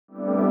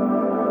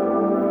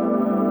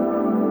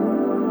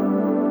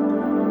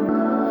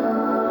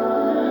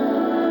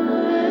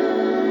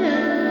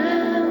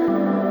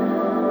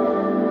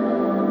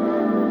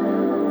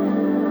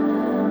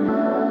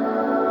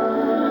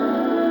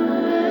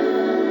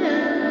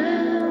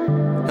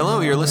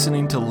you're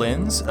listening to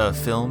Lens, a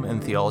film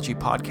and theology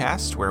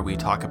podcast where we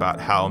talk about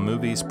how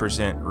movies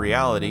present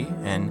reality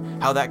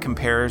and how that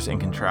compares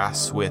and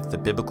contrasts with the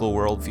biblical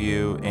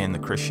worldview and the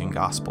Christian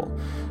gospel.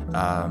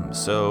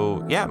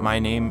 My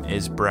name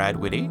is Brad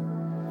Whitty.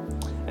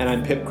 And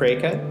I'm Pip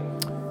Craighead.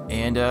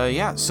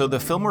 And so the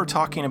film we're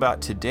talking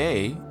about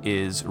today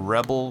is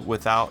Rebel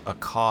Without a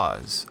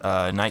Cause,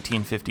 a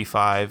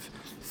 1955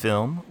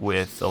 film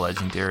with the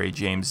legendary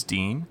James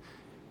Dean.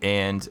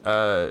 And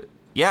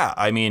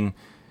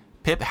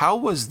Pip, how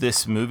was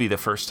this movie the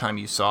first time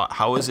you saw it?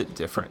 How is it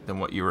different than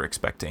what you were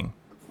expecting?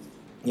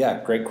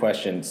 Yeah, great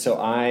question.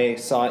 So I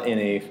saw it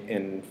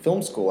in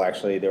film school,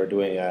 actually. They were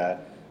doing a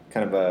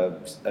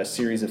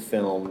series of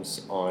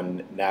films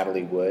on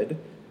Natalie Wood.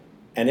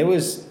 And it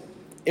was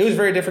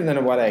very different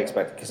than what I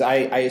expected, because I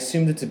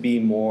assumed it to be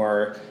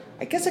more,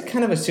 I guess I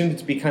kind of assumed it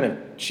to be kind of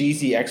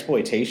cheesy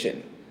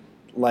exploitation.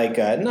 Like,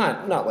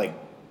 not like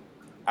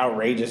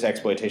outrageous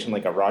exploitation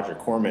like a Roger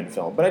Corman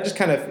film, but I just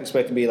kind of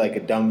expect it to be like a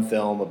dumb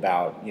film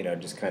about,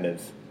 just kind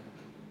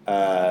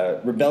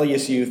of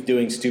rebellious youth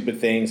doing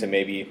stupid things, and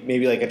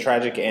maybe like a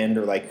tragic end,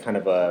 or like kind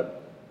of a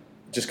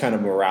just kind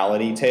of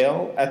morality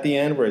tale at the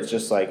end, where it's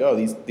just like, oh,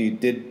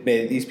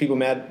 these people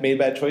made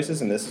bad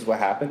choices and this is what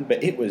happened.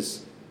 But it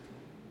was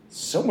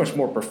so much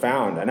more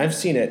profound, and I've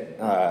seen it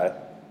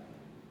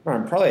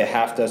probably a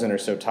half dozen or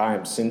so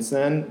times since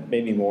then,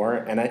 maybe more,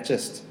 and it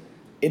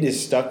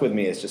has stuck with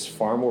me. It's just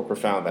far more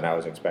profound than I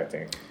was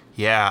expecting.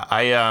 Yeah,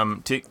 I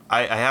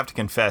have to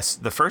confess,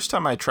 the first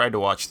time I tried to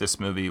watch this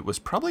movie was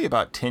probably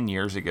about 10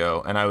 years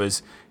ago, and I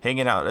was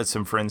hanging out at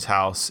some friend's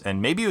house,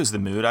 and maybe it was the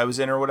mood I was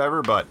in or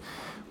whatever, but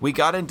we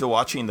got into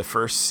watching the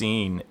first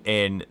scene,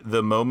 and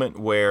the moment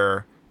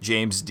where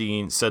James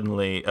Dean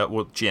suddenly,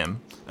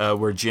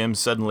 where Jim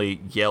suddenly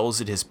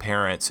yells at his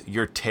parents,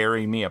 "You're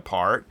tearing me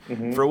apart."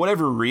 Mm-hmm. For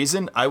whatever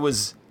reason, I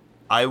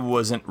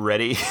wasn't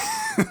ready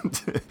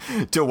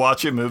to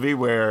watch a movie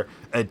where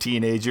a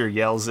teenager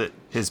yells at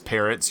his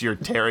parents, "You're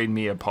tearing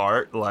me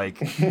apart."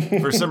 Like,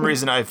 for some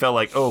reason, I felt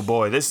like, oh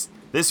boy, this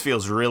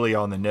feels really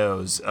on the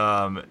nose.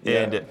 So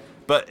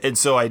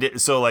I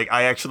did. So like,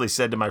 I actually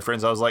said to my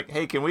friends, I was like,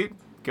 "Hey, can we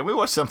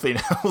watch something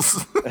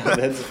else?"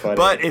 That's funny.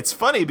 But it's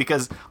funny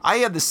because I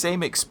had the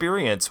same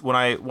experience when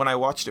I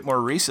watched it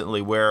more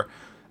recently, where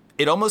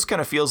it almost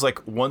kind of feels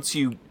like once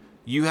you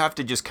have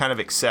to just kind of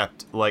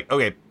accept, like,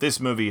 okay,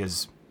 this movie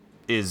is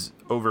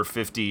over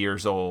 50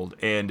 years old,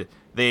 and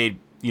they,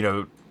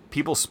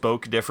 people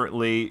spoke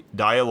differently,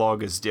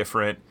 dialogue is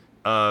different.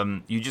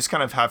 You just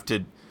kind of have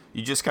to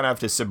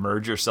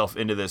submerge yourself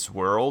into this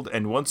world,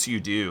 and once you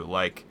do,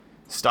 like,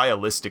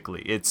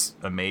 stylistically, it's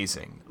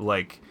amazing.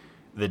 Like,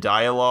 the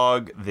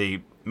dialogue,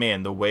 the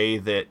way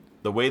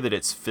that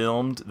it's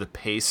filmed, the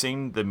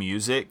pacing, the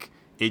music,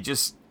 it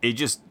just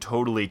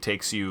totally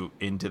takes you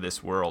into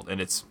this world, and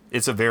it's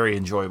a very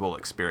enjoyable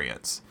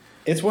experience.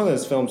 It's one of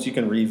those films you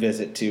can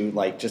revisit too,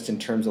 like, just in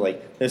terms of,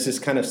 like, there's this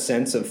kind of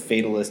sense of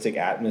fatalistic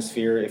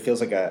atmosphere. It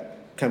feels like a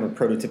kind of a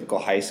prototypical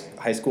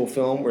high school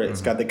film, where it's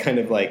got the kind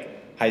of like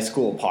high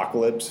school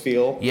apocalypse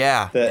feel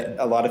that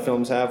a lot of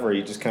films have, where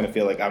you just kind of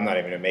feel like, I'm not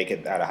even going to make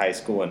it out of high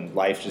school, and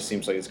life just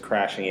seems like it's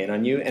crashing in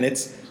on you. And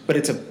it's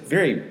a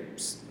very,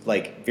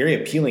 like, very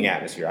appealing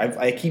atmosphere.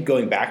 I keep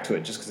going back to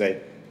it just because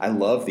I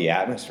love the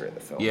atmosphere of the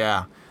film.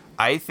 Yeah.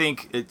 I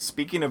think,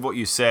 speaking of what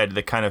you said,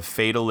 the kind of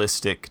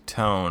fatalistic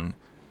tone,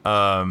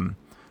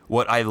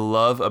 what I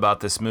love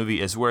about this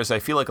movie is, whereas I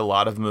feel like a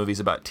lot of movies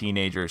about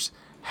teenagers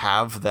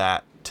have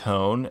that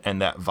tone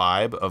and that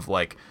vibe of,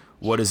 like,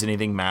 what does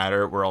anything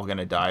matter? We're all going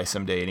to die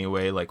someday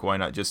anyway. Like, why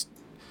not just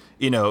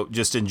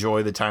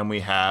enjoy the time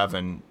we have,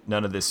 and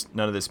none of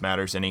this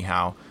matters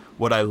anyhow.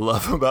 What I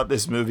love about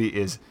this movie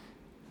is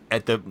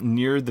at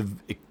near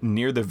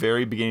the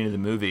very beginning of the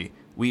movie,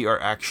 we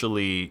are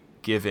actually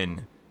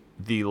given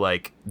the,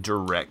 like,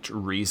 direct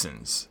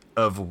reasons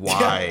of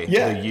why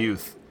the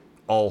youth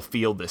all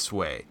feel this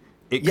way.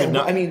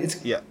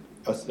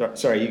 Oh,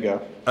 sorry, you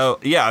go. Oh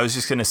yeah, I was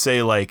just gonna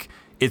say, like,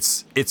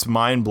 it's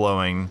mind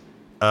blowing,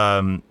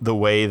 the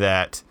way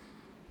that,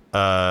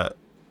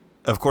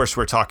 of course,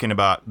 we're talking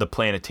about the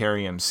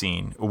planetarium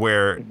scene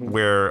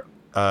where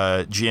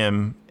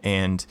Jim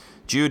and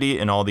Judy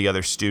and all the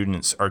other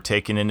students are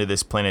taken into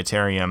this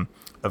planetarium.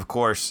 Of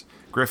course,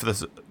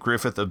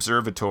 Griffith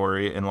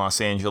Observatory in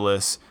Los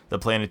Angeles, the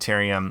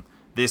planetarium.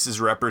 This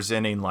is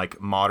representing, like,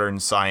 modern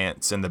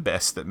science and the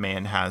best that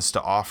man has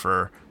to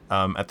offer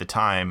at the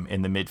time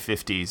in the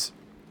mid-50s.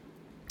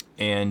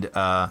 And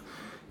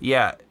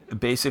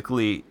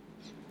basically,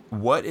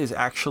 what is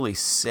actually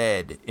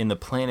said in the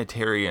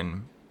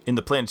planetarium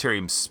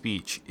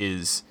speech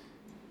is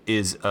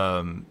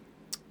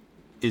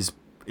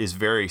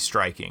very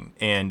striking,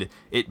 and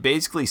it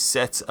basically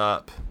sets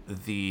up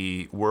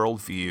the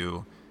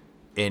worldview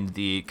and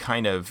the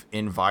kind of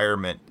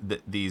environment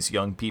that these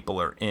young people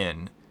are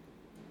in.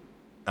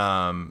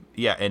 And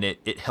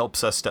it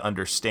helps us to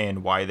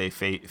understand why they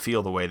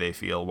feel the way they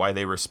feel, why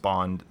they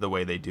respond the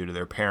way they do to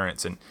their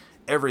parents, and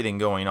everything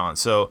going on.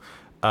 So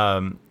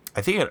I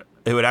think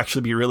it would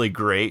actually be really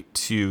great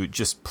to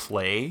just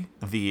play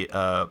the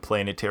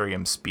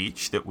Planetarium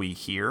speech that we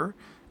hear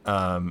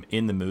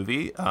in the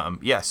movie.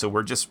 So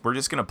we're just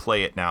gonna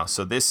play it now.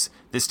 So this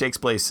takes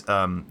place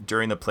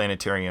during the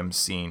Planetarium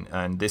scene,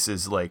 and this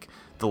is like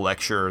the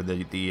lecturer,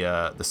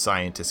 the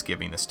scientist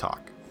giving this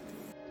talk.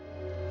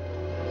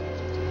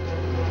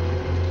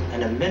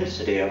 An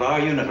immensity of our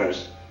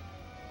universe.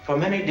 For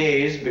many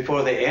days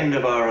before the end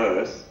of our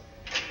Earth,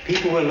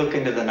 people will look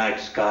into the night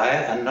sky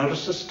and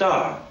notice a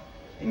star,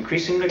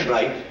 increasingly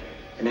bright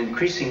and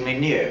increasingly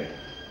near.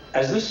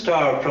 As this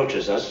star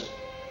approaches us,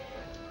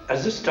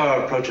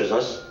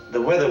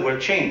 the weather will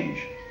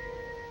change.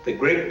 The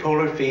great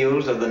polar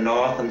fields of the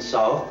north and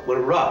south will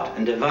rot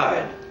and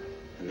divide,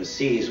 and the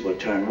seas will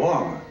turn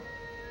warmer.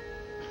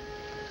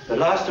 The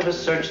last of us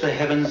search the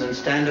heavens and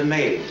stand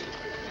amazed,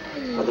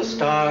 for the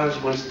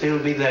stars will still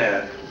be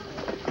there,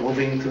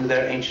 moving through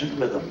their ancient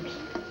rhythms.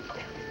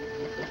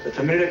 The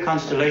familiar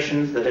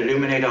constellations that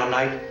illuminate our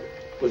night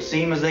will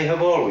seem as they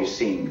have always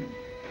seemed,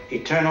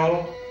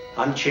 eternal,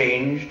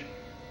 unchanged,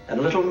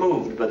 and little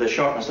moved by the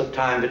shortness of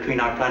time between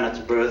our planet's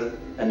birth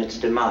and its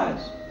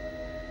demise.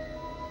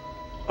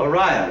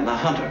 Orion, the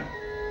hunter,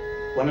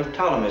 one of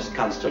Ptolemy's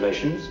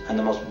constellations and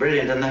the most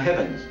brilliant in the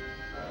heavens.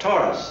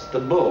 Taurus, the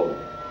bull.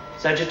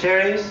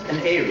 Sagittarius and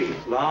Aries,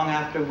 long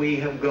after we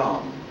have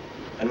gone.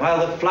 And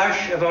while the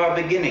flash of our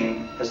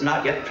beginning has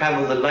not yet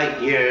traveled the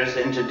light years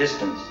into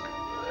distance,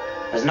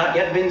 has not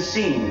yet been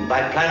seen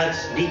by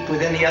planets deep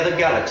within the other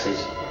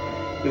galaxies,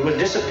 we will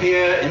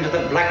disappear into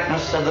the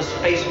blackness of the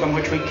space from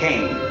which we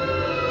came,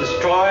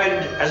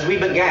 destroyed as we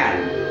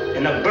began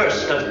in a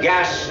burst of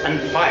gas and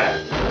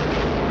fire.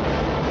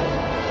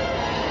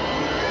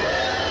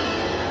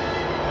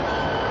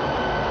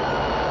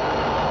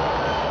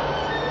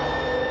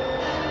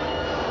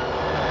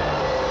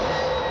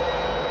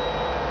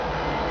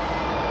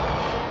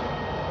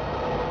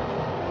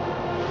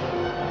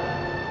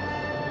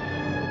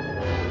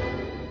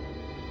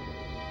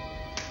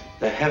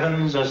 The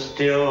heavens are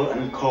still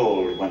and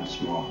cold once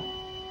more.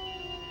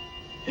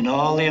 In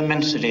all the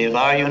immensity of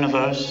our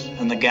universe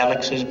and the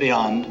galaxies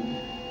beyond,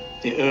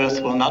 the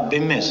Earth will not be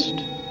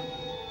missed.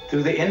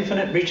 Through the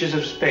infinite reaches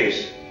of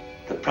space,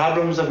 the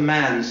problems of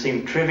man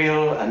seem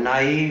trivial and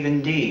naive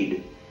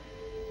indeed,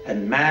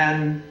 and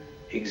man,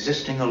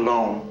 existing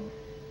alone,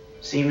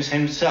 seems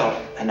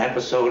himself an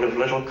episode of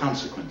little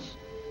consequence.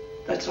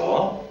 That's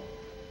all.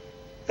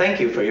 Thank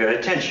you for your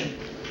attention.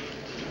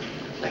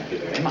 Thank you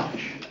very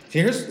much.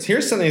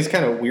 Here's something that's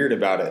kind of weird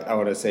about it. I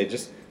want to say,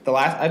 just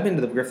I've been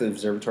to the Griffith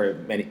Observatory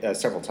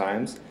several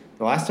times.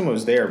 The last time I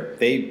was there,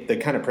 the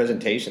kind of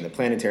presentation, the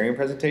planetarium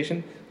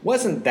presentation,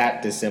 wasn't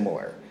that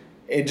dissimilar.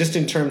 Just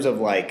in terms of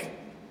like,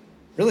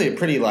 really a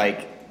pretty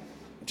like,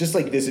 just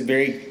like this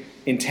very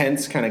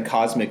intense kind of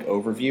cosmic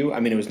overview. I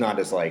mean, it was not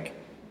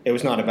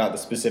about the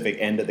specific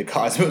end of the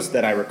cosmos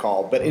that I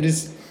recall, but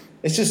it's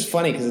just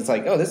funny because it's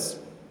like, oh, this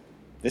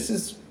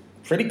is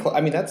pretty close.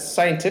 I mean, that's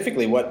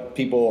scientifically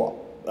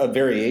a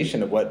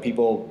variation of what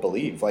people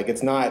believe. Like,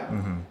 it's not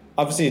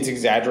obviously it's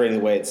exaggerated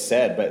the way it's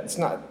said, but it's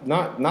not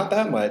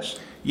that much.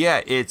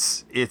 Yeah,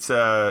 it's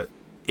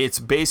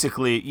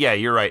basically, yeah,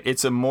 you're right.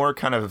 It's a more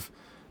kind of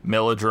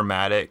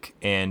melodramatic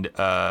and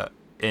an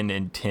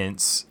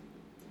intense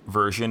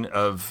version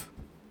of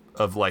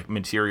like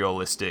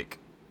materialistic,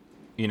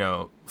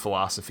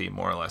 philosophy,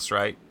 more or less,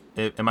 right?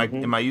 Am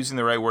I using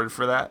the right word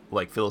for that?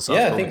 Like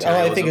philosophical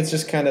materialism? I think it's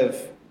just kind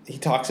of, he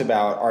talks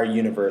about our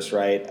universe,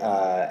 right,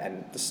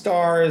 and the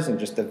stars and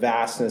just the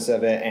vastness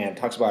of it, and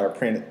talks about our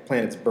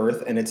planet's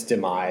birth and its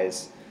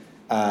demise.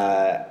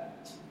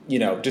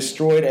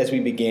 Destroyed as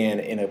we began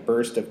in a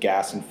burst of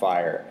gas and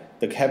fire.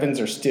 The heavens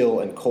are still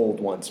and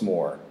cold once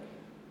more.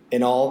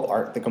 In all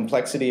the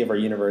complexity of our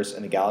universe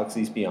and the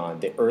galaxies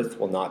beyond, the Earth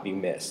will not be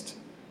missed.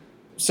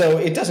 So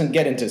it doesn't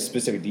get into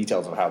specific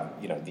details of how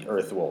the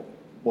Earth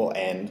will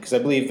end, because I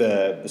believe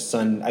the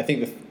sun. I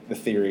think the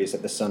theory is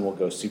that the sun will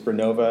go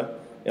supernova.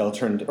 It'll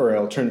turn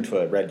to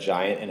a red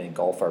giant and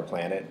engulf our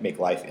planet, make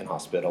life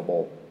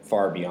inhospitable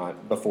far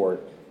beyond before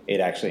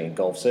it actually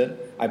engulfs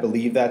it. I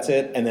believe that's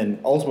it. And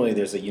then ultimately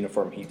there's a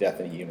uniform heat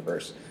death in the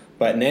universe.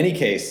 But in any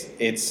case,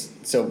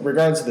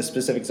 regardless of the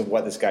specifics of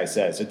what this guy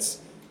says, it's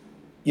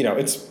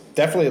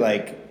definitely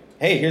like,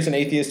 hey, here's an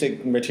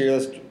atheistic,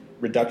 materialist,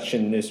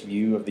 reductionist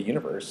view of the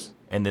universe.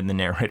 And then the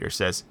narrator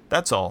says,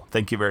 "That's all.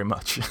 Thank you very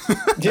much."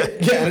 yeah,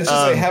 and it's just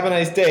like, have a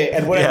nice day.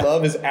 And what I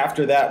love is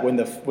after that, when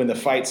the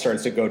fight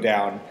starts to go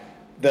down,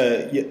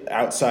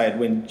 outside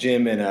when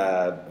Jim and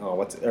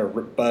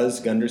Buzz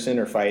Gunderson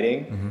are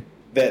fighting,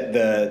 that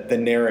the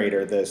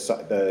narrator,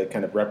 the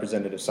kind of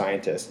representative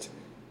scientist,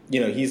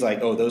 he's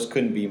like, "Oh, those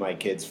couldn't be my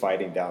kids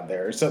fighting down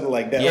there," or something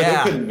like that.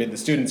 Yeah. Or they couldn't be the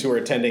students who were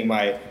attending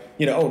my.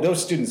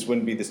 Those students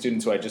wouldn't be the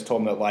students who I just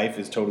told them that life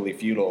is totally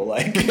futile,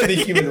 like the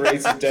human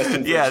race is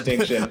destined for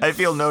extinction. I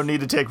feel no need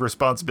to take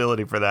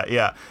responsibility for that,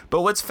 yeah. But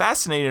what's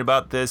fascinating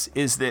about this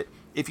is that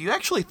if you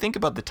actually think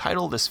about the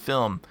title of this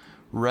film,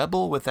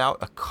 Rebel Without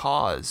a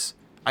Cause,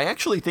 I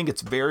actually think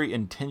it's very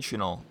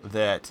intentional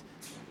that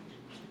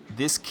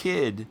this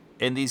kid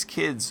and these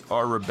kids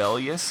are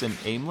rebellious and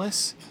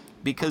aimless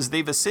because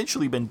they've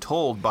essentially been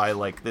told by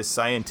like this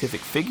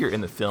scientific figure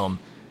in the film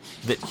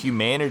that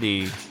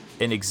humanity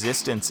and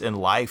existence in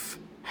life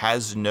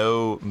has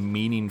no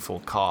meaningful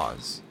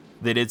cause,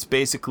 that it's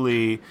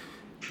basically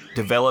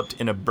developed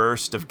in a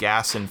burst of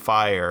gas and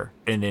fire,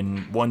 and in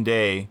one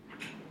day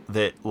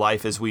that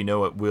life as we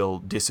know it will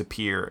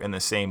disappear in the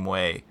same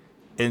way.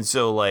 And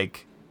so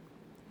like,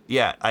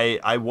 yeah,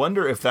 I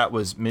wonder if that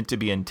was meant to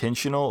be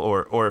intentional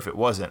or if it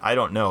wasn't. I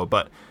don't know.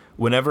 But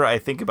whenever I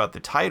think about the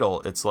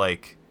title, it's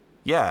like,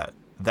 yeah,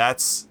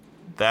 it's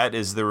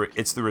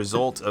the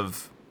result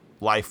of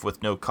life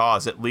with no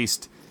cause, at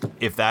least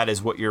if that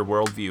is what your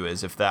worldview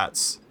is, if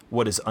that's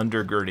what is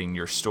undergirding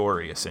your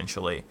story,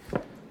 essentially.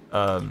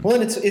 Well,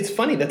 and it's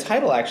funny, the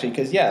title actually,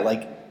 because, yeah,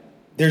 like,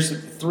 there's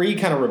three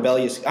kind of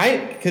rebellious...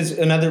 Because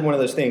another one of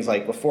those things,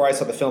 like, before I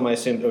saw the film, I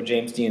assumed,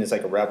 James Dean is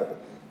like a rebel.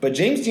 But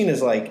James Dean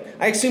is like...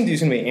 I assumed he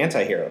was going to be an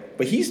anti-hero.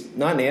 But he's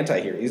not an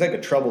anti-hero. He's like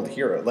a troubled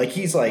hero. Like,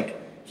 he's like...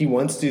 He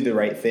wants to do the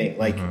right thing.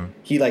 Like,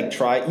 he, like,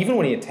 even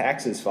when he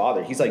attacks his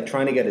father, he's, like,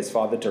 trying to get his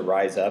father to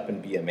rise up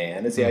and be a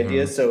man, is the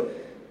idea. So,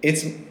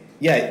 it's...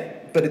 Yeah,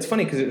 but it's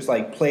funny because it was,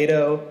 like,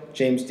 Plato,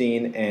 James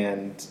Dean,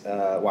 and...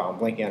 wow, I'm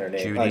blanking on her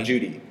name.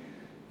 Judy.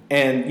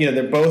 And, you know,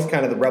 they're both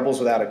kind of the rebels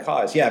without a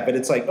cause. Yeah, but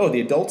it's like,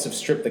 the adults have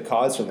stripped the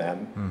cause from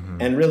them.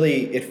 Mm-hmm. And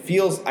really,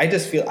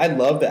 I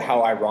love that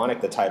how ironic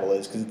the title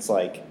is, because it's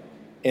like,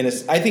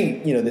 I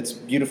think, you know, that's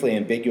beautifully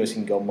ambiguous. It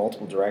can go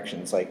multiple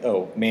directions. Like,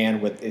 man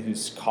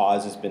whose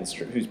cause has been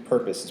stripped, whose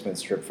purpose has been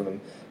stripped from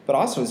him. But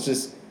also, it's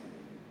just,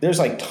 there's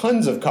like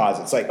tons of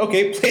causes. It's like,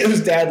 okay,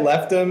 Plato's dad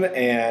left him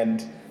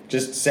and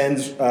just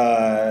sends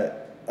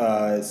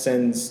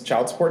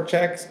child support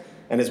checks,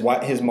 and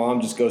his mom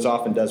just goes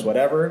off and does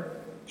whatever.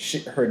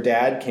 Her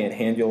dad can't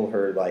handle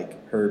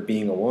her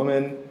being a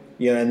woman,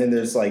 you know, and then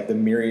there's like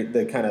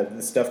the kind of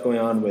the stuff going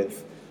on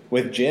with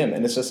Jim,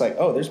 and it's just like,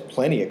 there's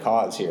plenty of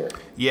cause here.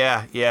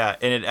 Yeah,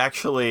 and it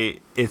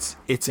actually it's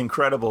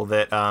incredible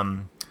that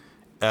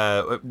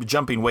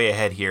jumping way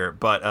ahead here,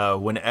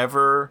 but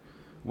whenever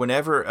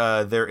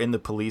they're in the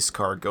police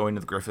car going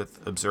to the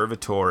Griffith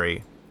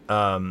Observatory,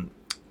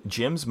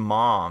 Jim's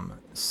mom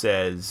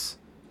says,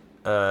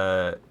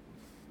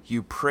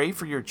 "You pray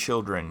for your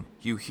children.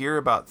 You hear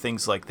about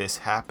things like this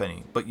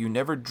happening, but you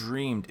never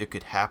dreamed it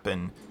could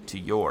happen to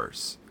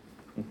yours."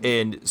 Mm-hmm.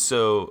 And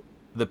so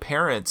the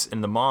parents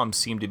and the mom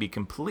seem to be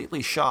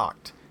completely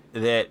shocked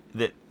that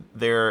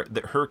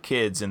her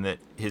kids and that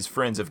his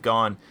friends have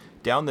gone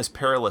down this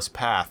perilous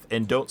path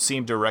and don't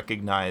seem to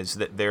recognize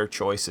that their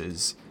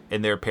choices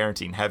and their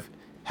parenting have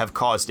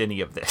caused any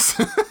of this.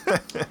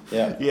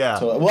 Yeah.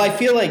 So, well,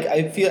 but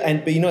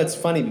you know, it's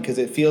funny because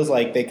it feels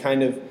like they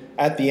kind of,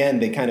 at the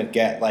end, they kind of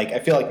get, like, I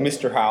feel like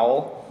Mr.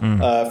 Howell,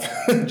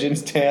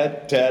 Jim's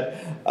dad,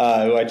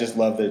 who I just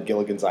love the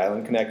Gilligan's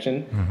Island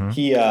connection.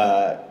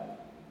 Mm-hmm.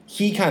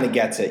 He kind of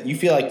gets it. You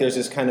feel like there's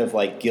this kind of,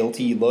 like,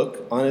 guilty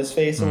look on his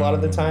face a lot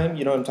of the time.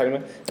 You know what I'm talking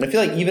about? And I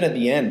feel like even at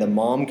the end, the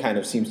mom kind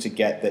of seems to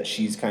get that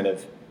she's kind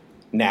of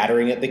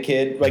nattering at the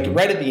kid. Like,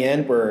 right at the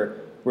end where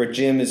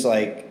Jim is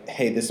like,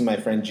 "Hey, this is my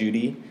friend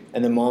Judy,"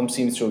 and the mom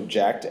seems to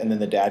object, and then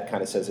the dad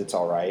kind of says it's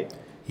all right.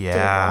 Yeah. To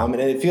the mom.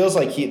 And it feels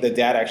like the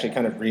dad actually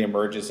kind of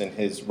reemerges in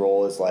his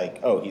role as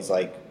like, he's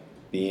like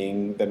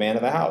being the man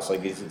of the house.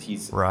 Like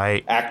he's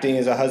right, acting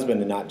as a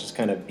husband and not just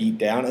kind of beat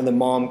down. And the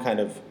mom kind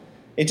of,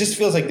 it just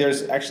feels like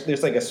there's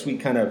like a sweet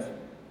kind of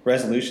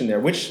resolution there,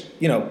 which,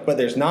 you know, but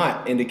there's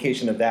not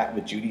indication of that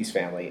with Judy's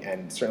family,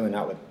 and certainly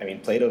not with,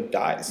 Plato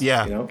dies.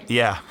 Yeah. You know?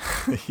 Yeah.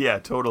 Yeah,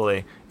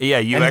 totally. Yeah,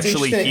 you and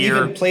actually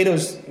hear even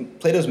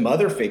Plato's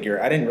mother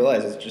figure. I didn't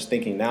realize. I was just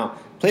thinking now.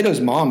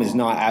 Plato's mom is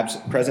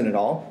not present at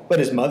all, but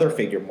his mother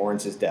figure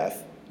mourns his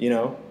death. You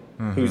know,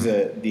 who's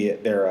their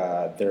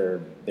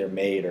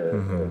maid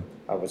or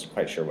I wasn't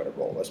quite sure what her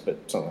role was,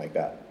 but something like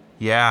that.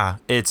 Yeah,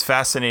 it's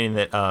fascinating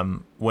that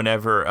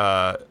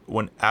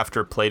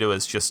after Plato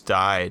has just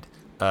died,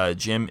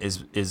 Jim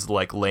is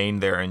like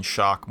laying there in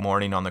shock,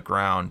 mourning on the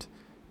ground,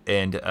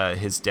 and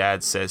his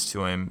dad says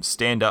to him,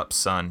 "Stand up,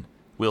 son.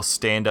 We'll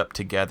stand up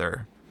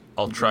together.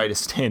 I'll try to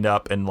stand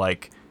up and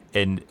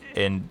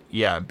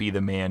be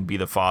the man, be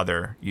the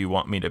father you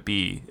want me to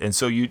be." And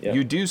so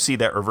you do see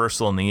that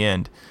reversal in the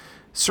end.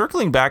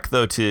 Circling back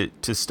though to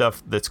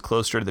stuff that's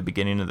closer to the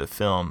beginning of the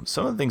film,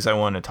 some of the things I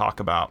wanted to talk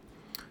about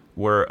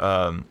were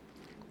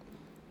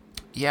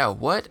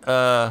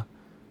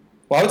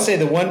well, I would say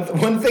the one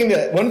thing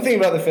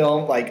about the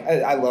film, like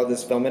I love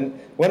this film, and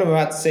what I'm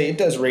about to say, it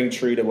does ring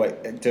true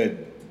to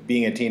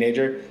being a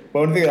teenager. But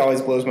one thing that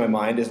always blows my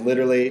mind is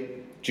literally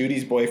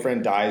Judy's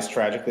boyfriend dies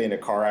tragically in a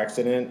car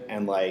accident,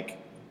 and like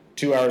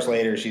 2 hours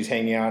later, she's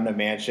hanging out in a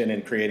mansion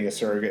and creating a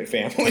surrogate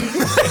family.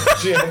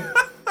 You know,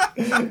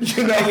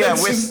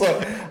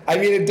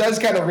 it does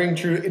kind of ring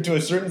true to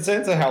a certain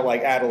sense of how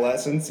like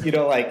adolescence, you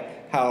know,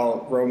 like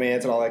how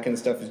romance and all that kind of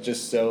stuff is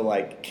just so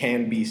like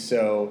can be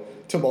so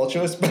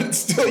tumultuous, but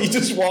still you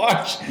just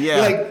watch. Yeah.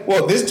 You're like,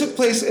 well, this took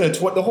place in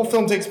the whole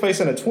film takes place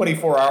in a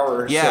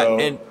 24-hour. Yeah, so.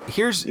 and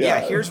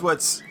here's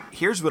what's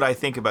here's what I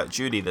think about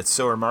Judy that's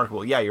so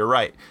remarkable. Yeah, you're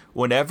right.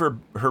 Whenever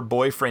her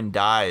boyfriend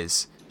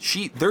dies,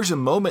 there's a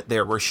moment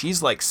there where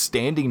she's like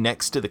standing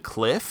next to the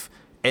cliff,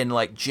 and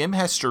like Jim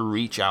has to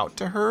reach out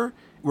to her,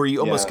 where you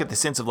almost get the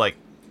sense of like,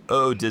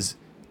 oh, do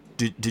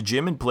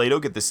Jim and Plato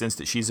get the sense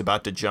that she's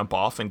about to jump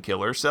off and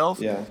kill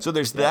herself? Yeah. So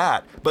there's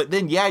that. But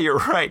then, yeah, you're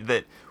right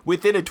that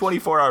within a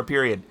 24-hour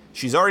period,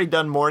 she's already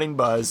done morning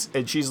buzz,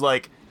 and she's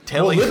like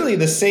telling... Well, literally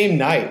the same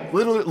night.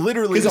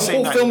 Literally the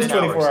same night. Because the whole film's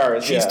 24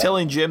 hours. She's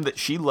telling Jim that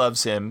she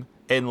loves him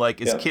and like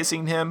is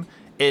kissing him.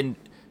 And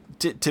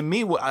to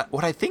me,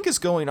 what I think is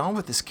going on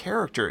with this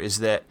character is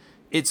that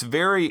it's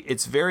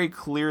very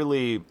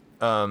clearly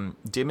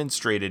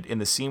demonstrated in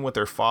the scene with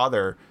her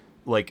father,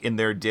 like in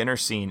their dinner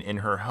scene in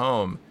her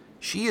home.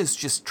 She is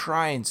just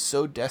trying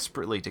so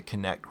desperately to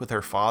connect with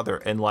her father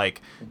and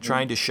like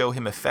trying to show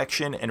him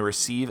affection and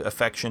receive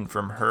affection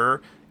from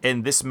her.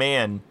 And this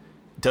man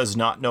does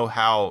not know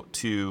how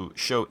to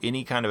show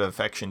any kind of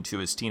affection to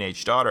his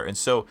teenage daughter. And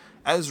so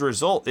as a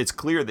result, it's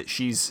clear that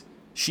she's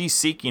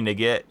seeking to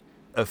get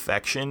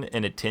affection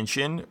and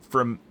attention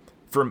from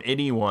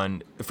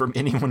anyone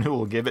who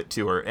will give it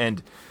to her.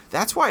 And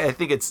that's why I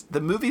think it's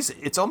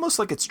almost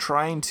like it's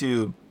trying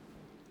to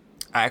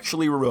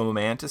actually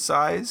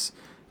romanticize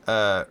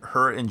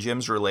her and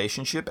Jim's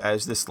relationship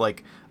as this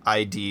like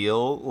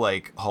ideal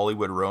like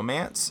Hollywood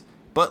romance,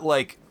 but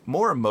like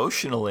more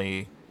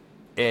emotionally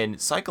and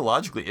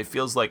psychologically it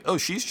feels like, oh,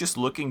 she's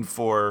looking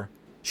for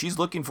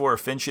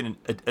attention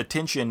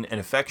and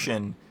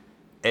affection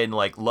and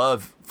like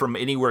love from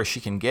anywhere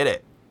she can get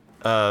it.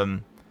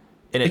 And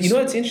but you know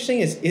what's interesting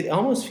is it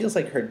almost feels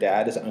like her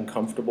dad is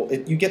uncomfortable.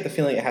 You get the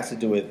feeling it has to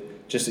do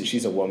with just that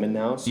she's a woman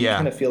now, so you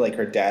kind of feel like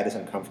her dad is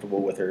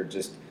uncomfortable with her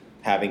just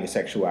having a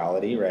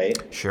sexuality, right?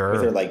 Sure.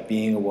 With her like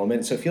being a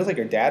woman. So it feels like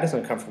her dad is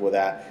uncomfortable with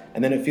that.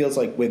 And then it feels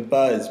like with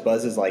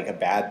Buzz is like a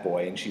bad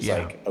boy, and she's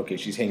like, okay,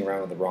 she's hanging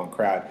around with the wrong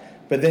crowd.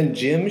 But then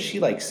Jim, she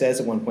like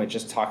says at one point,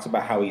 just talks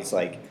about how he's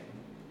like,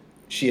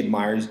 she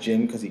admires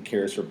Jim because he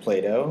cares for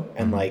Plato,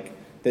 and like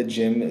that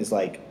Jim is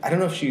like, I don't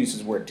know if she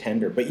uses the word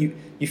tender, but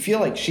you feel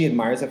like she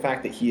admires the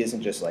fact that he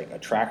isn't just like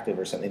attractive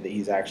or something, that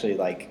he's actually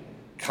like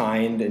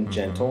kind and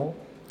gentle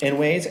in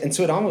ways. And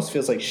so it almost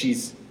feels like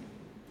she's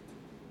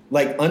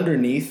like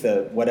underneath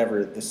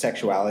the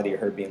sexuality of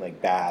her being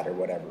like bad or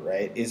whatever,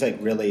 right? Is like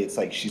really, it's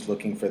like she's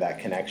looking for that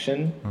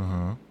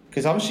connection.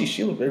 Because obviously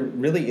she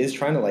really is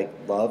trying to like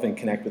love and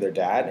connect with her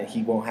dad, and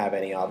he won't have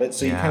any of it.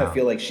 So you kind of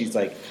feel like she's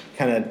like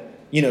kind of,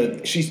 you know,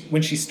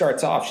 when she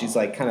starts off, she's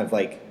like kind of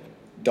like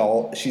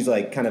dull. She's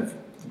like kind of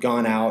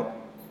gone out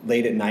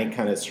late at night,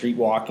 kind of street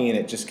walking, and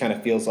it just kind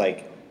of feels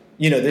like,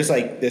 you know, there's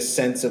like this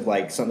sense of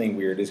like something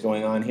weird is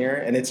going on here,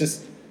 and it's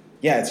just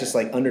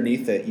like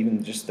underneath it,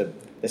 even just the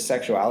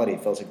sexuality,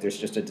 it feels like there's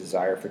just a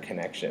desire for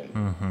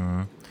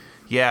connection.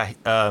 Yeah,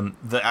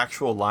 the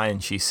actual line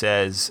she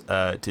says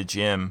to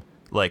Jim,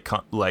 like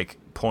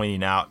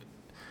pointing out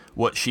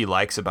what she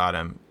likes about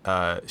him,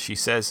 she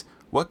says,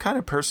 "What kind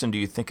of person do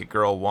you think a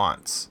girl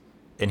wants?"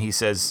 And he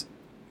says,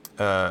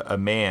 "A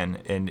man."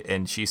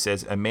 And she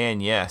says, "A man,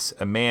 yes,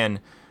 a man,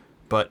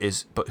 but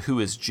who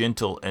is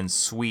gentle and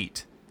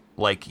sweet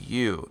like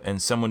you,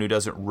 and someone who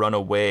doesn't run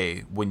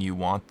away when you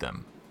want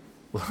them."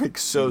 Like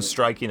so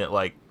striking it,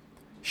 like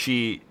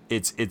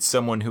it's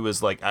someone who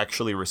is like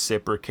actually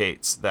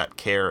reciprocates that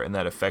care and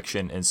that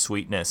affection and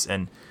sweetness.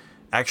 And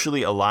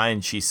actually a line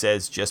she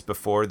says just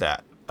before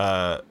that,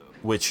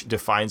 which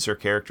defines her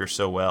character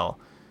so well.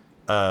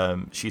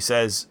 She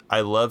says,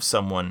 "I love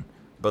someone,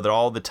 but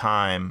all the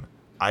time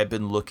I've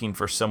been looking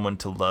for someone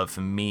to love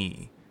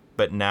me,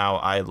 but now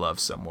I love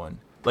someone."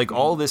 Like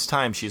all this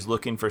time she's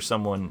looking for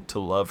someone to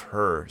love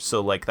her.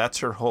 So like that's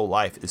her whole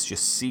life, is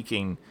just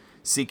seeking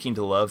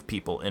to love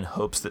people in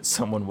hopes that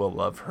someone will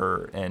love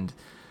her. And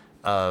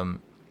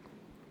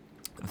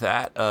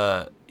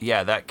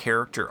that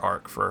character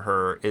arc for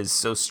her is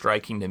so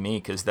striking to me,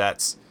 because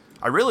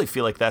I really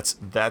feel like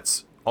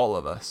that's all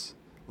of us.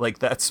 Like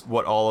that's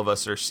what all of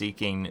us are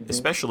seeking,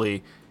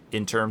 especially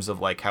in terms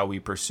of like how we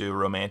pursue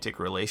romantic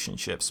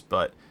relationships,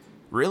 but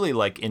really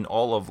like in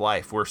all of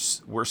life,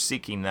 we're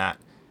seeking that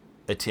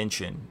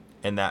attention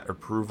and that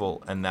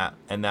approval and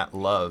that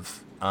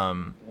love.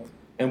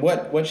 And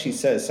what she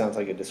says sounds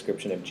like a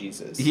description of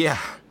Jesus. Yeah,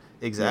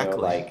 exactly. You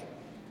know, like,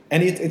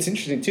 and it's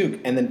interesting too.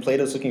 And then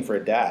Plato's looking for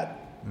a dad,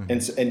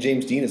 and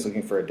James Dean is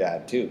looking for a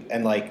dad too.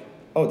 And like,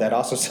 oh, that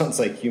also sounds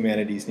like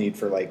humanity's need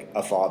for like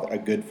a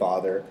good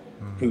father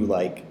who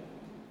like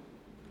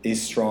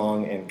is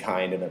strong and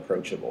kind and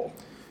approachable.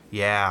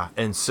 Yeah,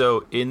 and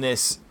so in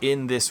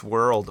this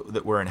world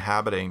that we're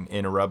inhabiting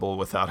in A Rebel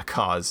Without a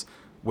Cause,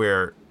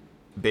 where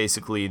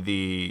basically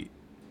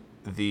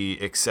the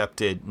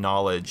accepted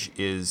knowledge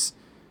is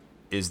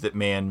that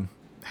man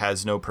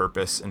has no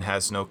purpose and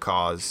has no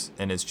cause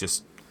and is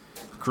just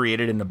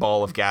created in a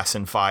ball of gas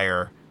and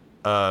fire.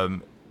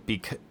 And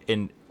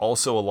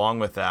also along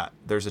with that,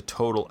 there's a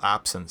total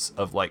absence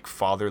of like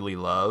fatherly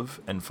love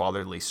and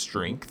fatherly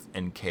strength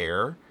and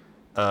care,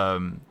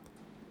 and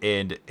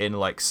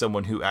like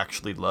someone who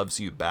actually loves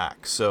you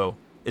back. So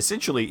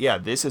essentially, yeah,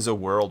 this is a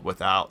world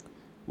without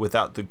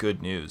without the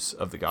good news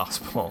of the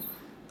gospel.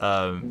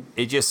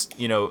 It just,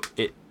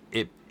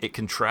 it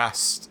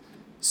contrasts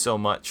so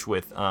much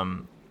with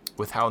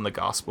how in the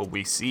gospel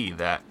we see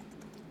that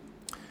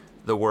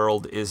the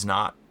world is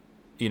not,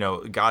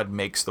 God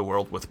makes the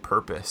world with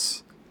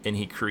purpose, and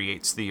he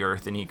creates the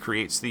earth,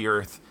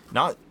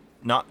 not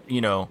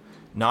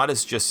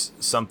as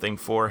just something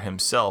for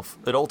himself.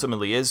 It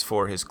ultimately is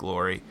for his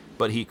glory,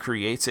 but he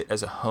creates it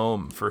as a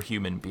home for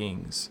human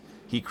beings.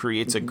 He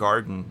creates a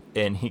garden,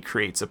 and he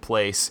creates a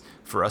place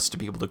for us to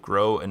be able to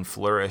grow and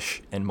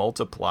flourish and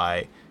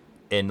multiply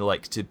and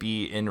like to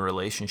be in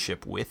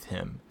relationship with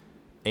him.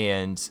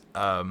 And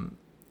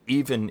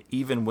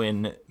even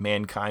when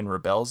mankind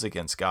rebels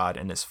against God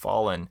and is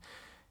fallen,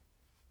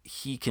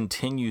 he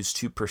continues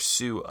to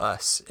pursue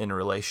us in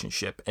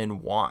relationship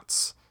and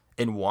wants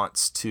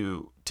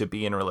to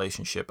be in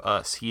relationship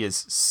us. He is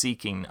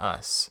seeking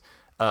us.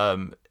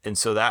 And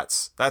so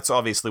that's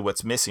obviously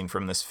what's missing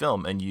from this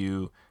film. And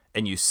you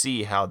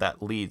see how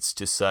that leads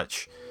to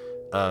such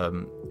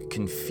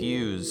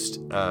confused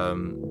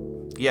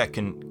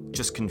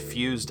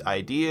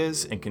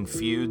ideas and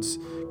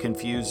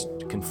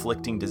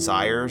conflicting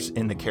desires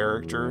in the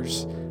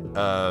characters,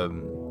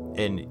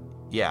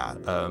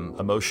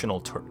 emotional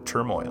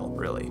turmoil,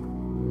 really.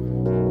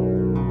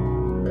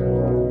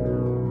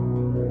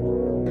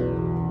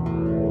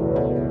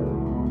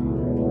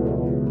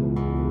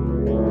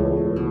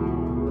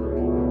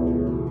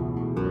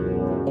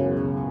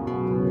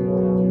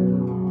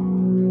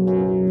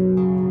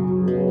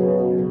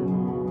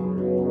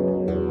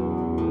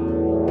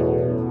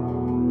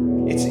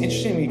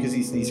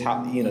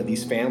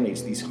 These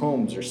families, these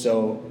homes are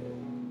so,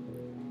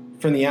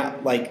 from the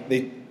out,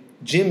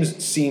 Jim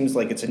seems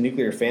like it's a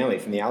nuclear family.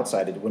 From the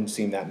outside, it wouldn't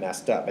seem that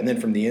messed up, and then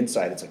from the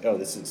inside, it's like, oh,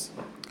 this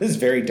is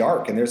very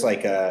dark. And there's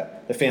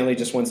the family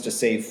just wants to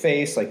save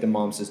face. Like the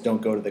mom says,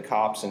 don't go to the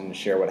cops and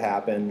share what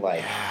happened.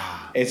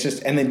 It's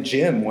just, and then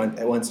Jim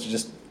wants to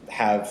just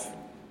have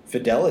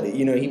fidelity.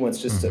 He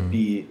wants just to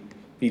be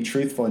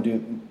truthful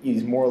and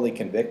he's morally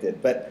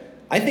convicted. But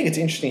I think it's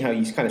interesting how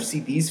you kind of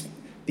see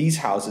these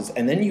houses,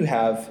 and then you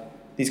have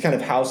these kind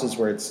of houses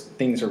where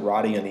things are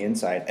rotting on the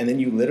inside, and then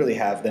you literally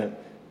have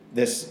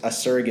a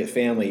surrogate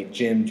family,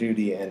 Jim,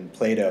 Judy, and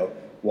Plato,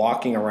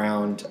 walking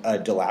around a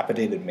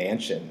dilapidated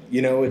mansion.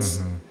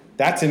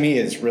 That to me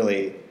is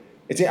really,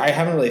 I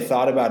haven't really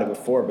thought about it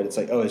before, but it's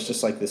like, oh, it's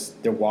just like this.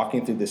 They're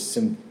walking through this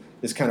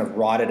kind of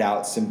rotted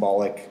out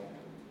symbolic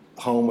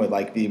home with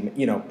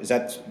is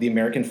that the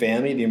American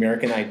family, the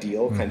American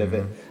ideal kind of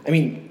it. I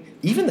mean,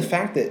 even the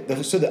fact that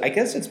I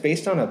guess it's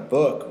based on a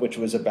book which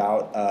was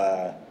about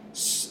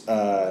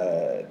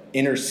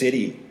inner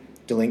city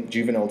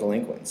juvenile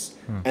delinquents,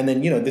 and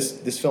then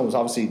this film is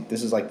obviously,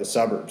 this is like the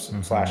suburbs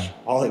 /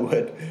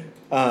 Hollywood,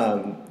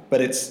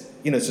 but it's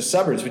the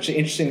suburbs, which is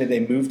interesting that they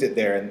moved it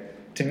there. And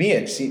to me,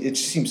 it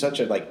seems such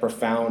a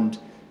profound,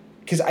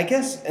 because I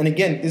guess, and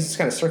again, this is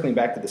kind of circling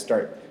back to the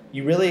start.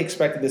 You really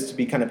expected this to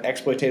be kind of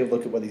exploitative,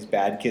 look at what these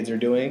bad kids are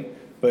doing.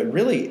 But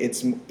really,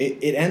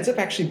 it ends up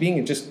actually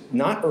being just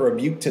not a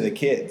rebuke to the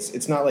kids.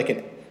 It's not like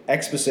an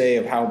expose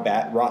of how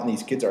rotten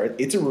these kids are.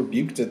 It's a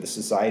rebuke to the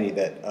society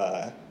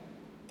that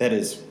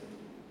has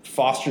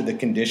fostered the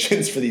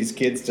conditions for these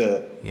kids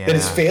that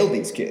has failed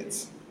these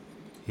kids.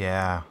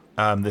 Yeah.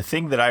 The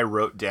thing that I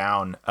wrote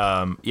down,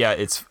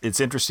 it's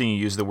interesting you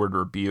use the word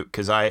rebuke,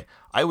 because I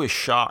was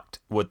shocked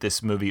what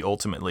this movie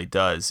ultimately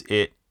does.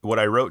 What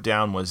I wrote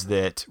down was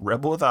that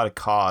Rebel Without a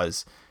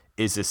Cause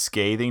is a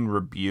scathing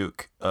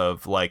rebuke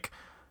of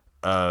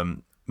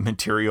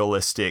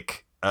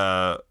materialistic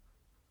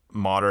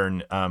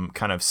modern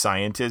kind of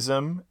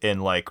scientism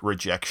and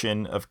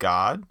rejection of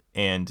God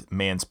and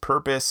man's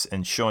purpose,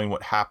 and showing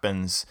what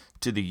happens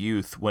to the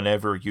youth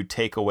whenever you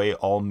take away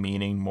all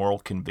meaning, moral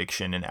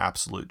conviction, and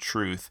absolute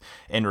truth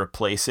and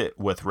replace it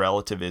with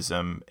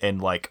relativism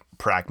and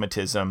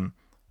pragmatism.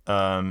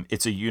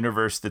 It's a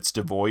universe that's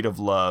devoid of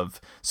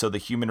love, so the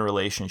human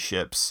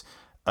relationships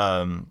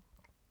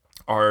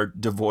are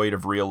devoid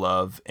of real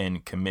love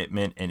and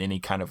commitment and any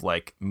kind of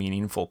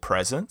meaningful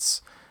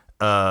presence.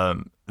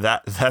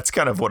 That's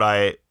kind of what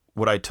I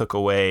took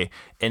away.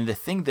 And the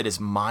thing that is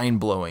mind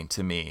blowing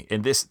to me,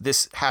 and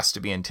this has to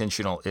be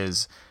intentional,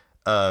 is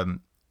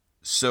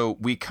so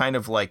we kind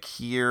of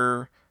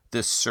hear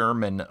the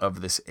sermon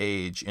of this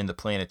age in the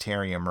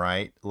planetarium,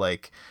 right?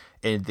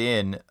 And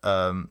then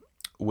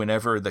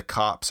whenever the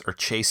cops are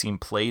chasing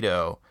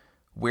Plato,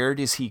 where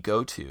does he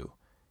go to?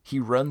 He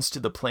runs to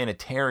the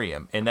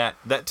planetarium. And that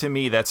to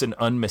me, that's an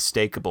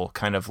unmistakable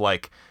kind of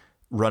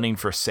running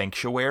for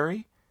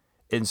sanctuary.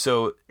 And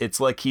so it's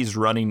like he's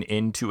running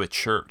into a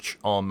church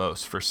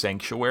almost for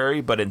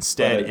sanctuary, but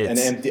instead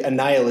it's a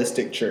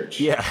nihilistic church.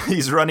 Yeah,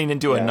 he's running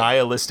into a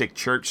nihilistic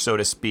church, so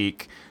to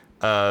speak.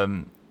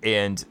 And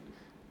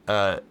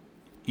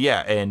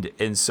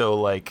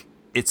so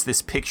it's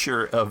this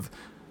picture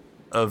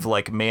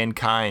of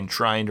mankind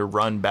trying to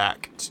run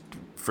back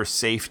for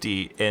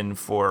safety and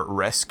for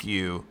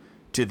rescue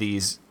to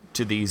these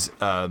these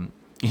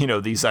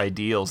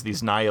ideals,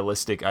 these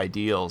nihilistic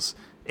ideals.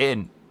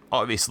 And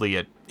obviously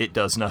it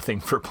does nothing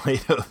for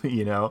Plato,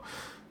 you know?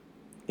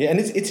 Yeah, and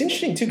it's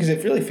interesting too because I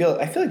feel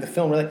like the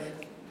film really.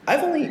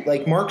 I've only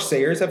like Mark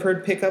Sayers I've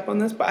heard pick up on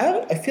this, but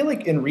I feel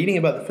like in reading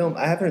about the film,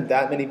 I haven't heard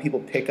that many people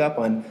pick up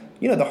on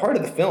the heart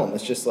of the film.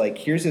 It's just like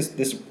here's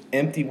this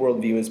empty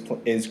worldview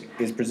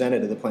is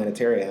presented to the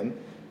planetarium,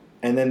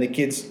 and then the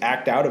kids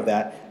act out of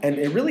that, and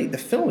the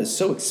film is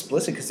so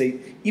explicit because they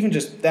even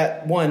just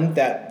that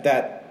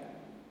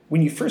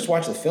when you first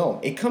watch the film,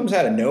 it comes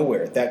out of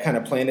nowhere. That kind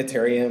of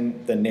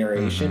planetarium, the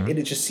narration,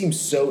 it just seems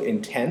so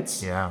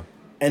intense. Yeah.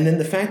 And then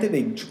the fact that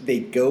they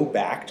go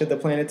back to the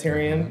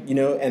planetarium,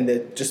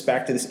 and just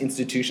back to this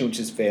institution which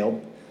has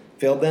failed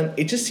them,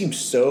 it just seems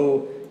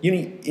so.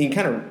 In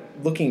kind of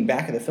looking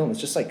back at the film,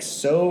 it's just like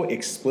so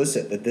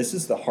explicit that this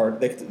is the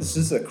heart. Like, this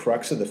is the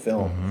crux of the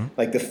film,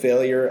 like the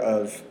failure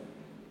of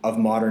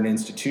modern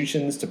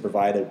institutions to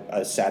provide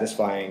a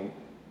satisfying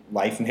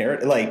life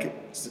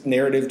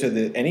narrative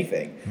to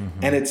anything,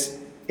 and it's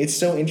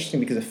so interesting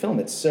because the film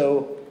it's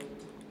so.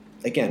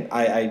 Again,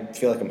 I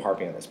feel like I'm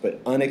harping on this,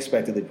 but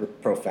unexpectedly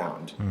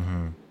profound.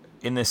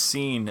 In this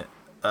scene,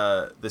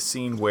 the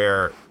scene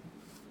where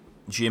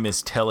Jim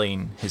is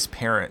telling his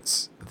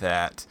parents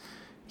that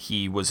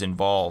he was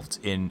involved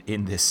in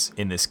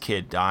this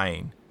kid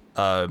dying,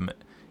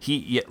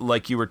 he,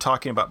 like you were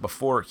talking about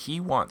before, he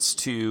wants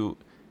to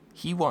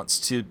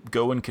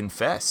go and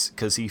confess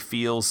because he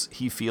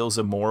feels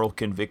a moral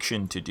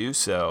conviction to do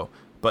so,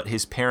 but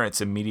his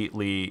parents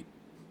immediately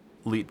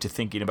leap to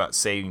thinking about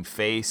saving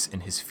face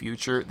and his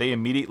future. They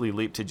immediately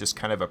leap to just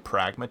kind of a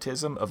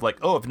pragmatism of like,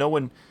 oh, if no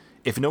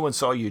one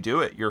saw you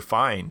do it, you're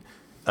fine.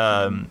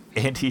 And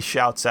he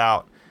shouts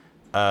out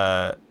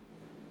to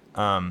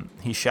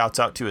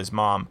his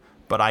mom,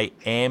 but I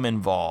am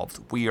involved.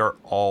 We are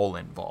all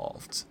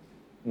involved.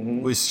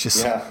 It was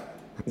just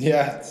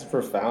it's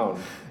profound.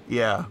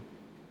 Yeah,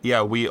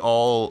 we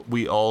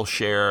all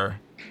share.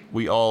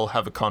 We all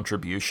have a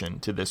contribution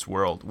to this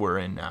world we're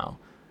in now.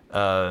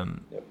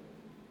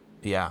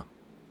 Yeah.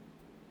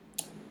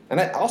 And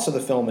also the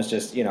film is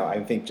just,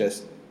 I think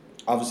just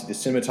obviously the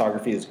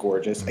cinematography is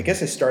gorgeous. I guess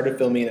they started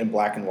filming it in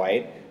black and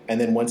white, and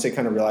then once they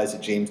kind of realized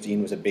that James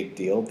Dean was a big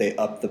deal, they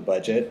upped the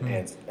budget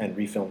and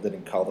refilmed it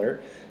in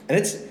color. And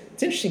it's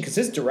interesting because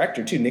this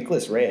director too,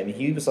 Nicolas Ray, I mean,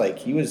 he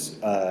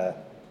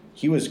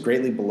was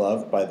greatly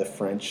beloved by the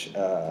French,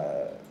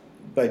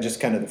 by just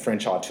kind of the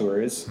French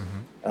auteurs,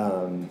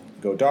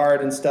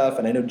 Godard and stuff.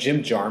 And I know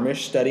Jim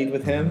Jarmusch studied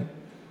with him.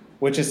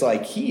 Which is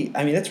like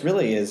that's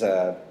really is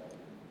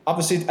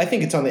obviously I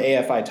think it's on the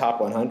AFI Top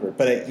 100,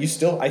 but I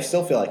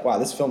still feel like wow,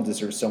 this film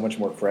deserves so much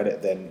more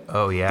credit than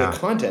the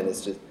content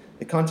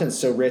is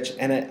so rich,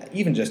 and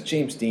even just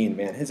James Dean,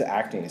 man, his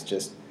acting is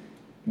just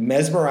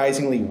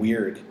mesmerizingly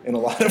weird in a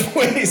lot of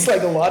ways.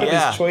 Like a lot of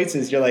his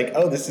choices, you're like,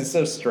 oh, this is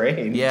so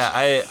strange. Yeah,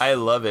 I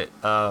love it.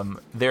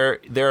 There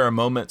are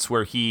moments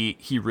where he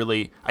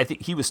really, I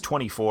think he was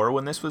 24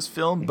 when this was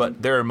filmed,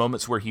 but there are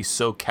moments where he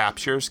so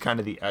captures kind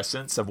of the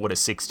essence of what a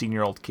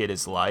 16-year-old kid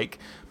is like.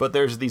 But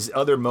there's these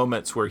other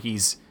moments where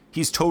he's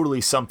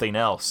totally something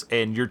else,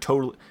 and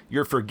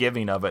you're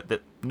forgiving of it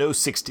that no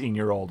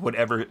 16-year-old would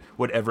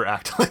ever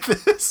act like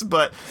this.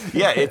 But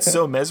yeah, it's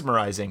so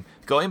mesmerizing.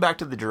 Going back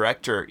to the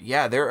director,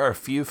 there are a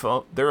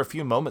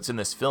few moments in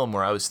this film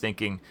where I was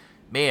thinking,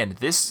 man,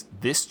 this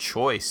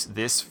choice,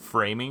 this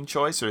framing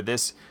choice, or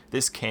this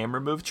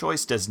camera move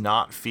choice does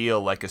not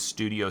feel like a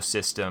studio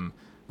system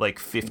like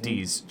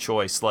 50s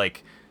choice,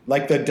 like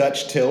the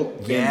Dutch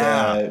tilt.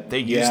 They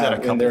use that a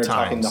couple when they're times.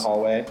 Talking in the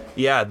hallway.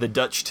 Yeah, the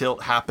Dutch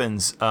tilt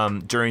happens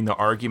during the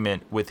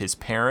argument with his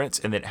parents,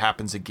 and it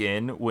happens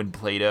again when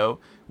Plato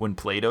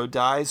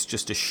dies,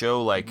 just to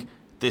show like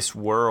this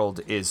world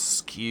is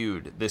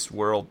skewed. This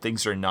world,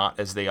 things are not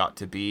as they ought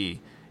to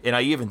be. And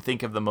I even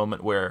think of the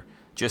moment where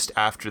just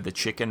after the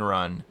chicken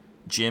run,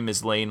 Jim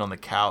is laying on the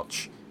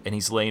couch and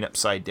he's laying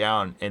upside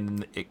down,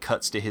 and it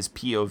cuts to his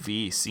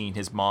POV seeing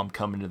his mom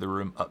come into the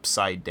room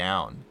upside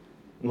down.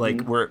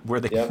 Like where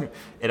they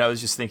and I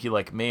was just thinking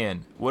like,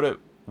 man,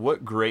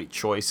 what great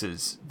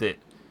choices that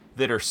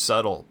are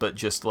subtle but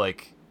just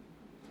like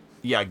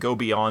go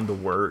beyond the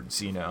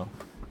words,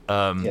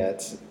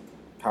 It's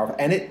powerful.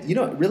 And it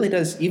it really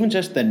does, even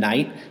just the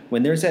night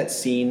when there's that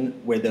scene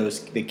where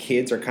the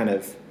kids are kind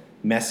of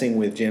messing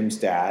with Jim's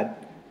dad,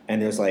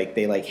 and there's like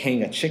they like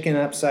hang a chicken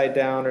upside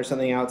down or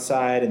something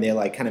outside, and they're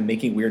like kind of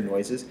making weird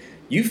noises.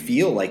 You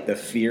feel like the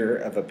fear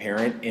of a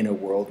parent in a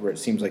world where it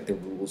seems like the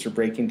rules are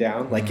breaking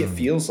down. Like it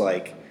feels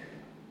like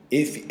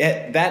if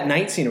at that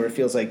night scene where it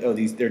feels like, oh,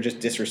 they're just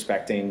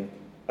disrespecting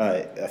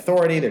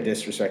authority, they're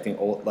disrespecting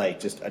old, like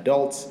just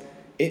adults.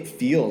 It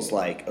feels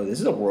like, oh, this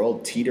is a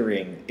world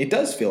teetering. It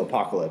does feel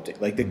apocalyptic.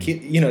 Like the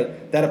kid,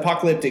 that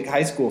apocalyptic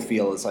high school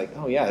feel is like,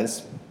 oh yeah,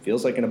 this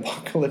feels like an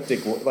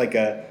apocalyptic, like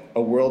a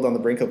world on the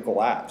brink of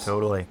collapse.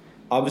 Totally.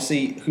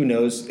 Obviously, who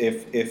knows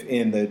if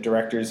in the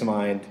director's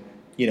mind,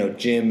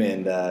 Jim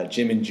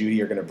and Judy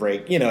are going to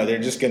break. They're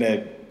just going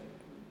to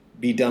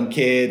be dumb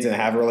kids and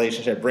have a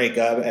relationship, break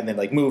up, and then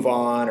like move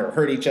on or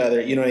hurt each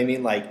other. You know what I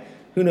mean? Like,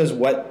 who knows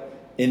what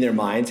in their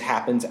minds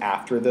happens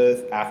after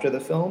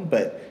the film.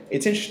 But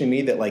it's interesting to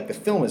me that like the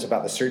film is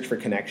about the search for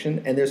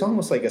connection, and there's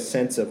almost like a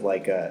sense of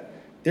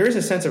there is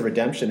a sense of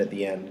redemption at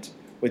the end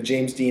with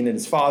James Dean and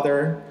his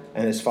father,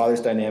 and his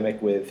father's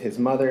dynamic with his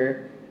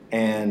mother,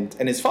 and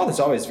his father's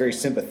always very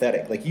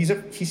sympathetic. Like he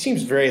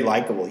seems very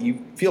likable.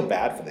 You feel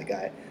bad for the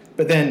guy,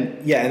 but then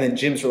and then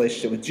Jim's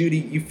relationship with Judy,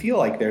 you feel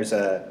like there is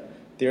a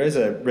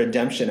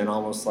redemption and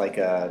almost like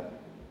a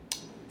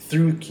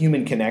through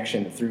human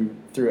connection, through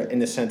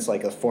in a sense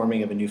like a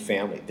forming of a new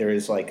family. There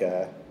is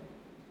a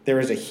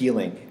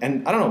healing,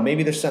 and I don't know.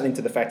 Maybe there's something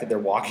to the fact that they're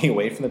walking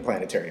away from the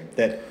planetarium.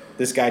 That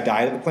this guy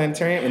died at the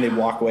planetarium, and they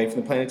walk away from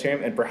the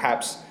planetarium, and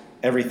perhaps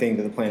everything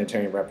that the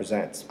planetarium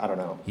represents. I don't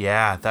know.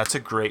 Yeah, that's a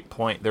great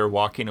point. They're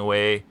walking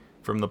away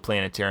from the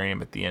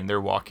planetarium at the end. They're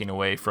walking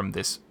away from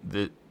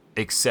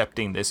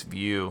accepting this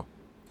view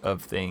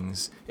of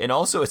things. And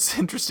also, it's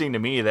interesting to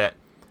me that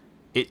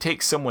it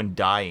takes someone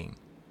dying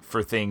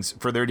for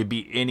there to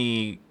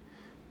be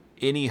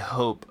any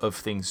hope of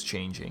things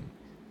changing.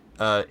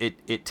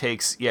 It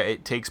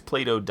takes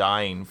Plato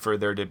dying for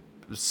there to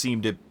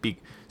seem to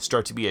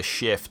start to be a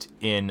shift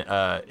in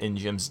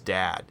Jim's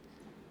dad,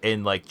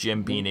 and like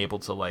Jim being able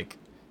to like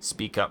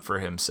speak up for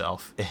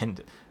himself,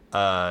 and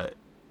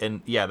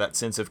that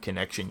sense of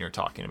connection you're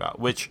talking about,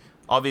 which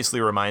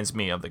obviously reminds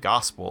me of the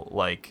gospel.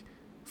 Like,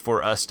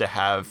 for us to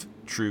have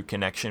true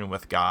connection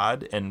with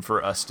God, and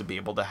for us to be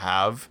able to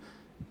have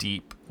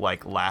deep,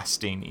 like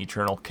lasting,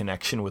 eternal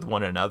connection with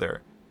one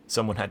another,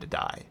 someone had to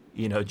die.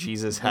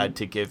 Jesus had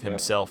to give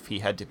himself. He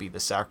had to be the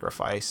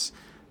sacrifice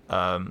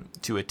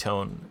to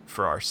atone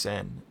for our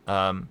sin.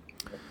 Are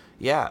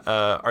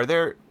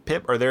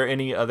there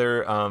any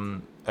other,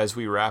 as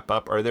we wrap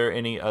up, are there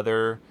any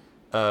other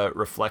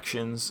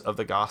reflections of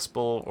the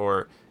gospel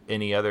or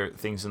any other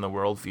things in the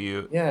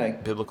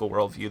worldview, biblical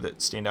worldview,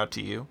 that stand out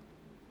to you?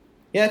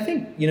 Yeah, I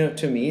think,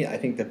 to me, I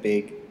think the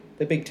big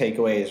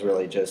takeaway is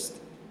really just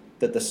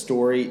that the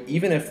story,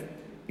 even if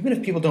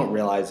people don't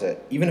realize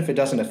it, even if it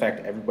doesn't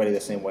affect everybody the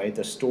same way,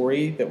 the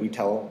story that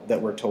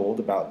we're told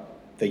about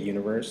the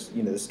universe,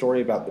 the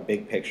story about the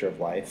big picture of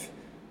life,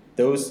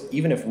 those,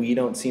 even if we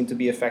don't seem to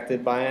be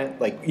affected by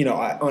it, like,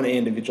 on an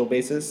individual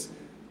basis,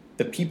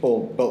 the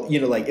people, but,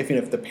 like,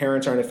 if the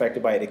parents aren't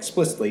affected by it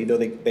explicitly, though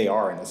they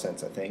are in a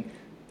sense, I think,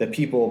 the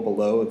people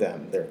below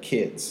them, their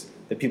kids,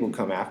 the people who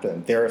come after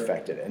them, they're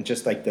affected. And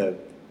just like the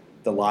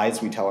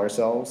lies we tell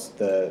ourselves,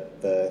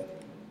 the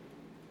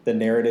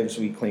narratives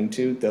we cling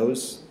to,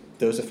 those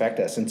affect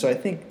us. And so I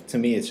think, to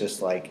me, it's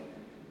just like,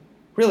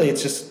 really,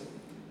 it's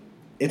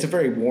a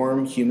very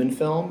warm human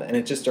film, and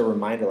it's just a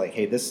reminder, like,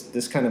 hey,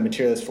 this kind of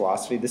materialist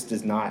philosophy, this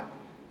does not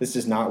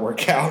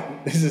work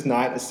out. This is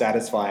not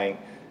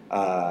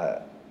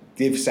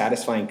give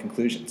satisfying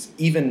conclusions.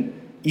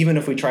 Even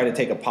if we try to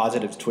take a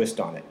positive twist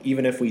on it,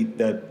 even if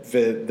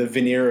the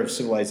veneer of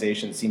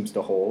civilization seems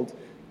to hold,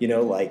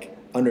 like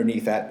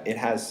underneath that, it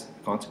has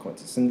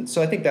consequences. And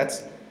so I think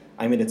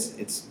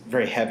it's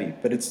very heavy,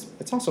 but it's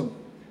also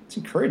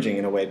encouraging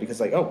in a way,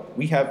 because like,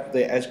 we have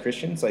as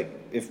Christians, like,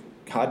 if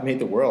God made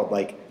the world,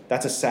 like,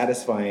 that's a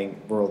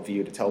satisfying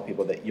worldview to tell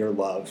people that you're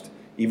loved,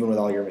 even with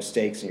all your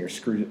mistakes and your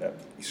screw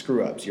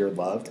ups, you're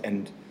loved.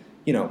 And,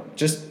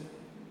 just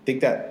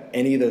think that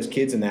any of those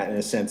kids in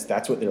a sense,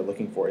 that's what they're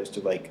looking for, is to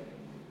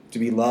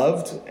be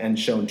loved and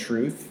shown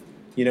truth,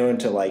 and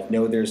to like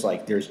know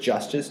there's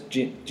justice.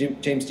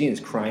 James Dean is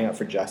crying out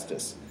for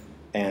justice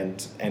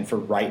and for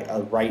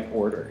a right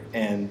order,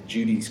 and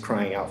Judy's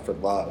crying out for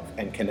love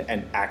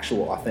and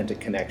actual authentic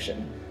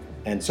connection,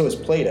 and so is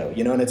Plato,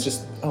 and it's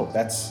just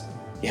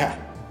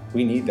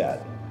we need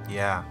that.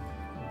 Yeah,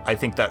 I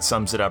think that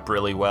sums it up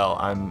really well.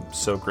 I'm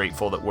so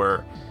grateful that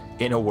we're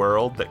in a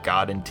world that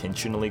God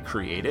intentionally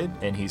created,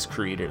 and He's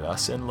created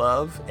us in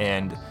love.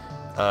 And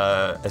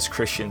as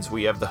Christians,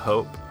 we have the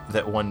hope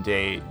that one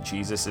day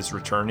Jesus is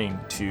returning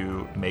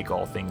to make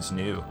all things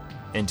new,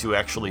 and to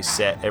actually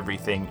set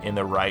everything in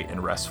the right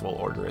and restful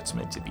order it's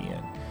meant to be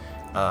in.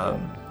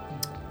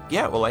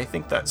 Well, I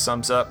think that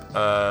sums up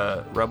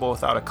Rebel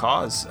Without a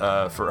Cause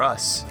for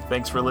us.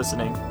 Thanks for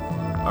listening.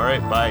 All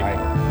right,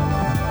 bye.